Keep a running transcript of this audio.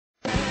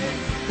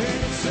And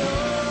it's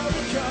all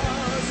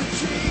because of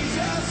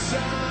Jesus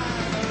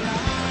I'm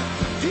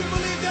alive. Do you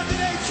believe that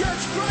today,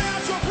 church? Cry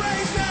out your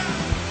praise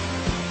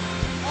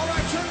now. All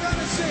right, turn around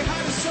and say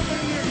hi to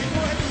somebody near you.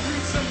 Go ahead and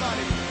greet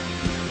somebody.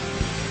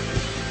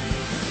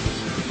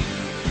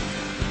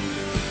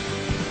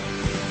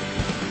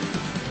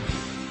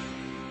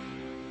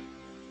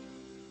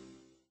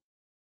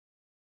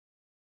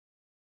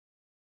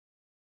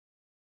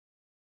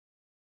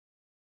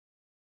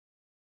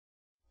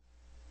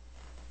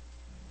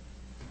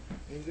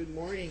 And good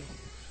morning.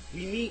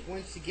 We meet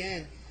once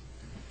again.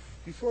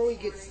 Before we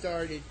get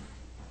started,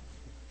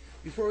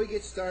 I was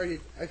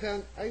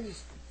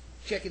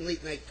checking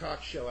late night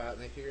talk show out,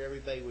 and I figured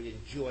everybody would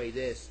enjoy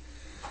this.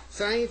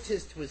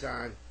 Scientist was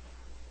on,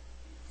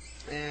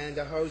 and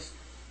the host,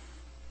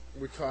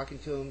 we're talking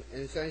to him,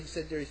 and the scientist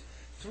said there's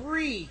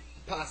 3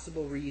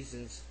 possible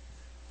reasons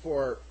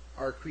for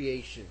our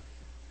creation.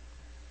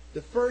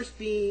 The first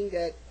being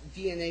that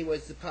DNA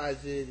was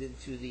deposited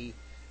into the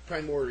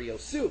primordial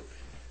soup.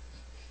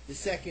 The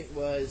second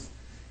was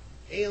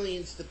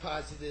aliens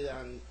deposited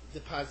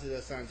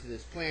us onto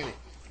this planet.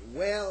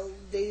 Well,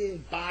 they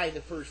didn't buy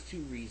the first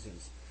 2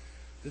 reasons.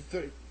 The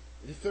third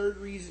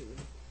reason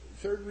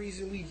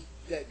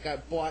that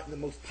got bought, and the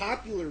most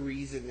popular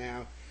reason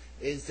now,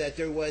 is that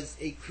there was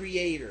a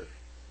creator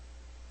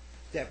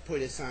that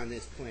put us on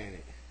this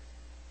planet.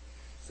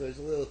 So there's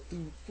a little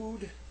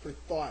food for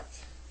thought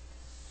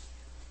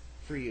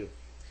for you.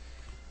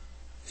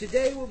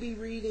 Today we'll be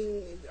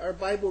reading, our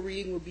Bible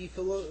reading will be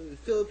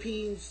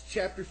Philippians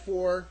chapter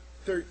 4,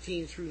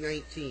 13 through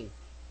 19.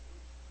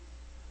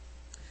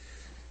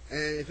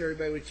 And if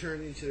everybody would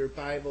turn into their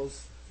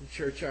Bibles, from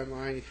Church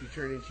Online, if you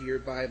turn into your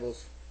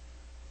Bibles,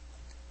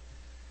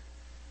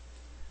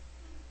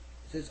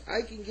 it says,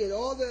 I can do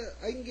all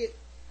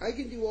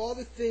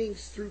the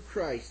things through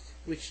Christ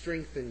which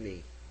strengthen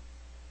me.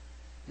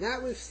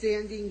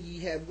 Notwithstanding ye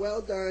have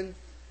well done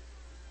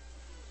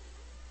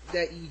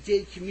that ye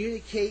did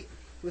communicate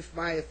with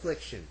my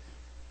affliction.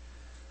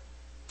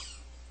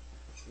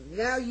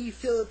 Now ye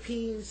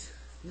Philippines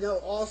know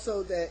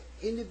also that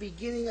in the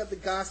beginning of the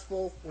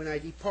gospel, when I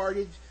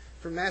departed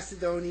from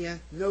Macedonia,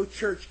 no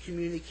church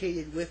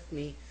communicated with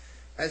me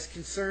as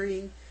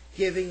concerning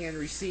giving and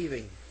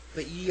receiving,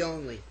 but ye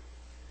only.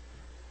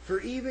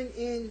 For even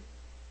in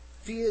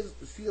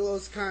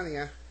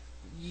Philoskania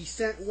ye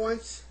sent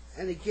once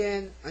and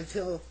again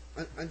until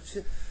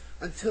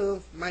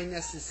my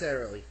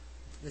necessity.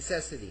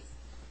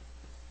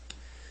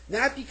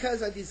 Not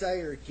because I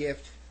desire a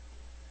gift,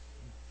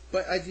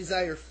 but I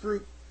desire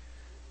fruit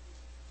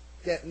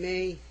that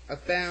may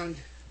abound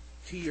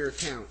to your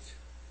account.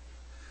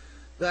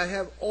 That I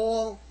have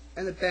all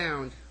and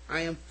abound,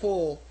 I am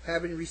full,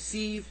 having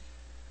received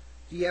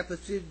the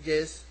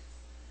Epaphroditus,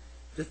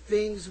 the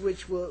things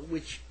which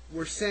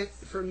were sent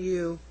from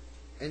you,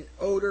 an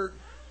odor,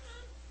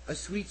 a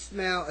sweet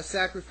smell, a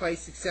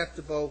sacrifice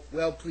acceptable,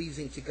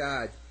 well-pleasing to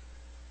God.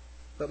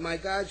 But my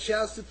God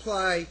shall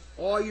supply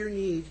all your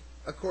need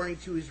according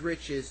to his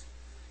riches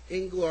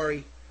in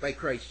glory by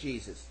Christ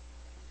Jesus.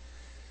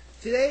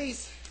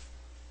 Today's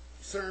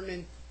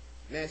sermon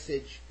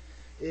message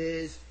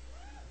is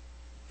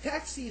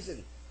tax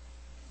season.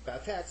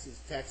 About taxes.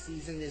 Tax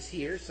season is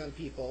here. Some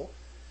people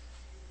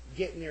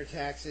getting their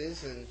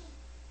taxes, and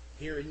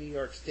here in New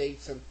York State,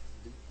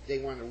 they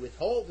want to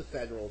withhold the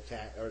federal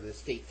tax or the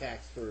state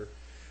tax for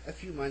a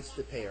few months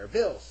to pay our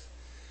bills.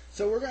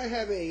 So we're going to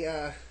have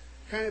a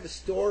kind of a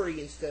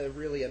story instead of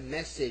really a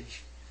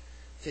message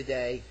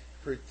today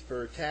for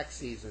tax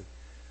season.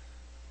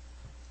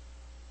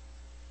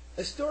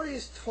 A story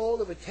is told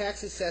of a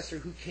tax assessor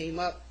who came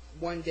up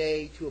one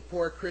day to a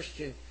poor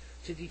Christian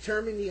to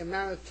determine the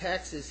amount of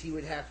taxes he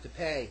would have to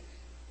pay.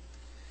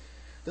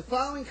 The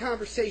following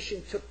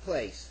conversation took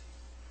place.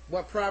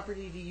 What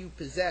property do you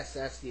possess?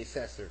 Asked the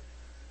assessor.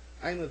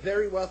 I am a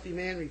very wealthy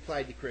man,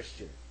 replied the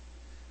Christian.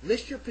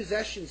 List your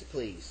possessions,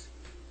 please.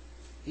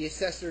 The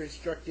assessor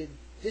instructed.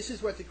 This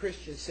is what the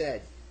Christian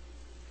said.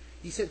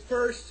 He said,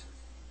 first,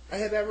 I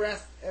have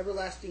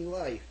everlasting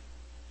life.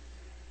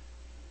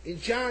 In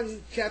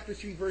John chapter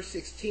 3, verse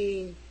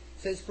 16,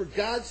 says, For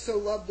God so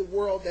loved the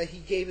world that he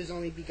gave his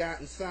only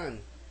begotten Son,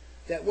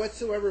 that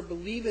whatsoever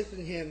believeth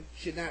in him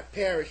should not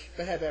perish,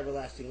 but have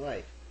everlasting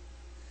life.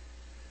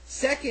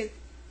 Second,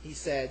 he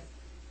said,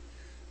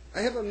 I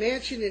have a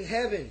mansion in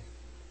heaven.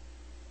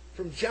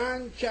 From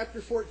John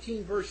chapter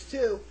 14, verse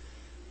 2,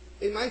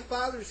 in my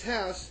Father's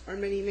house are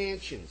many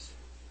mansions.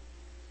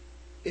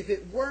 If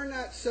it were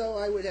not so,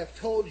 I would have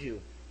told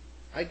you.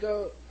 I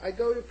go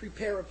to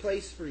prepare a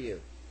place for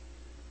you.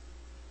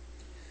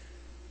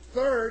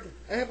 Third,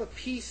 I have a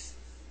peace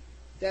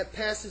that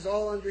passes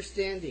all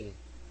understanding.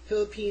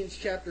 Philippians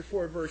chapter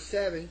 4, verse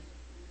 7.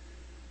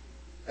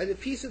 And the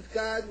peace of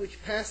God,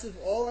 which passeth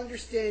all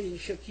understanding,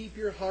 shall keep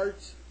your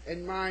hearts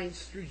and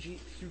minds through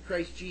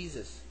Christ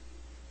Jesus.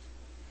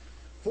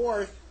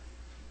 Fourth,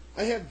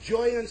 I have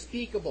joy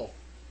unspeakable.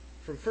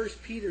 From 1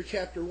 Peter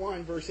chapter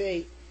 1, verse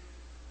 8.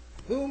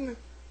 Whom,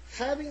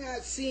 having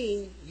not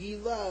seen, ye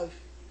love,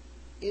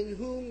 in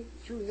whom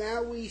through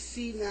now we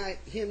see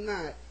him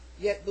not,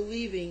 yet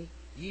believing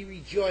ye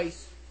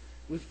rejoice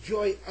with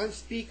joy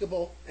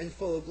unspeakable and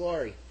full of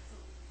glory.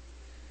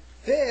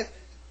 Fifth,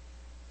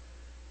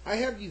 I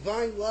have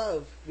divine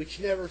love which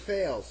never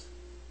fails.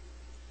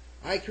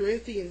 1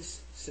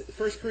 Corinthians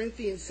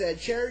said,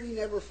 charity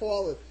never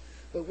falleth,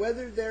 but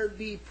whether there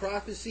be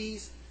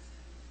prophecies,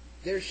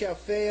 there shall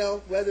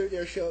fail, whether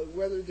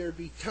there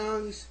be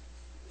tongues,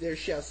 there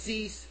shall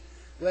cease,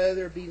 whether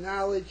there be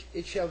knowledge,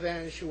 it shall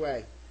vanish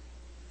away.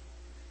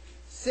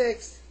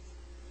 Sixth,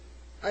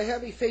 I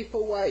have a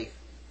faithful wife.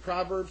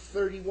 Proverbs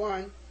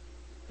 31,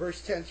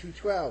 verse 10 through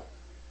 12.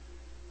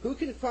 Who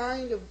can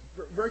find a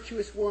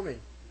virtuous woman?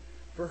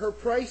 For her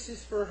price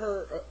is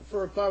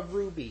for above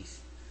rubies.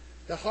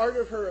 The heart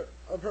of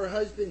her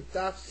husband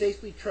doth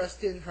safely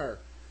trust in her,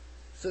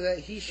 so that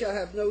he shall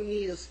have no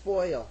need of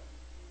spoil.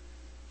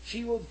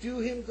 She will do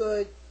him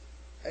good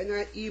and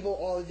not evil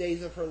all the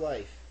days of her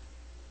life.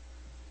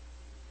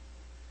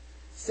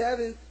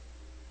 Seventh,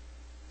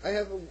 I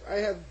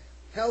have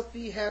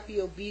healthy, happy,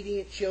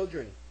 obedient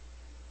children.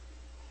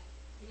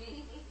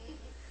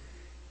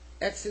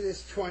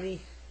 Exodus 20,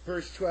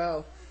 verse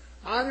 12.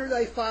 Honor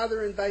thy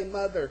father and thy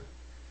mother,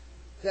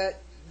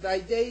 that thy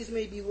days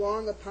may be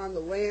long upon the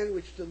land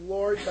which the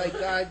Lord thy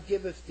God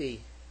giveth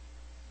thee.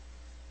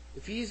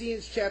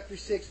 Ephesians chapter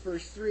 6,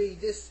 verse 3.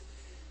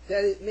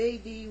 That it may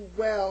be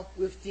well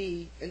with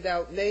thee, and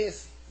thou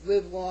mayest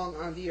live long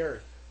on the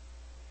earth.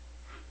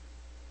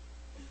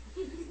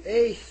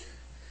 Eighth,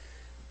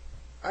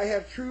 I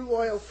have true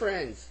loyal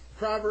friends.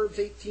 Proverbs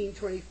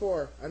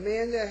 18:24. A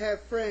man that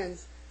hath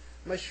friends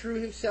must shew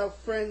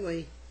himself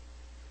friendly,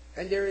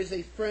 and there is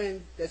a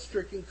friend that's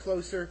stricken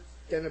closer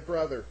than a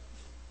brother.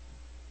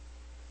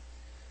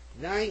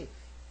 Ninth,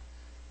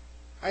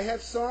 I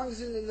have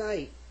songs in the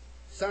night.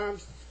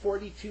 Psalms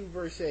 42,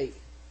 verse 8.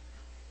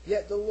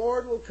 Yet the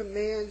Lord will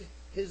command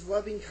his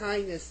loving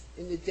kindness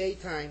in the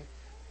daytime,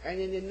 and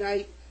in the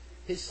night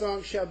his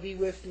song shall be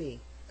with me,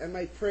 and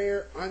my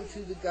prayer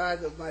unto the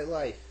God of my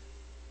life.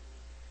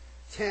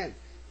 10.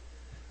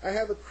 I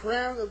have a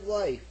crown of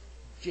life.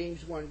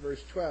 James 1,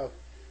 verse 12.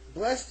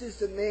 Blessed is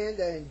the man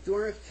that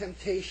endureth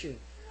temptation,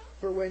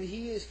 for when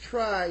he is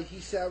tried,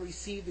 he shall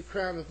receive the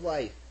crown of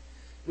life,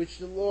 which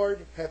the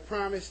Lord hath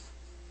promised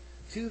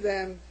to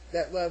them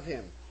that love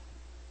him.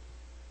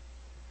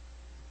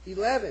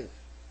 11.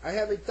 I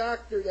have a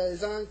doctor that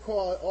is on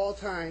call at all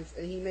times,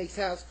 and he makes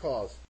house calls.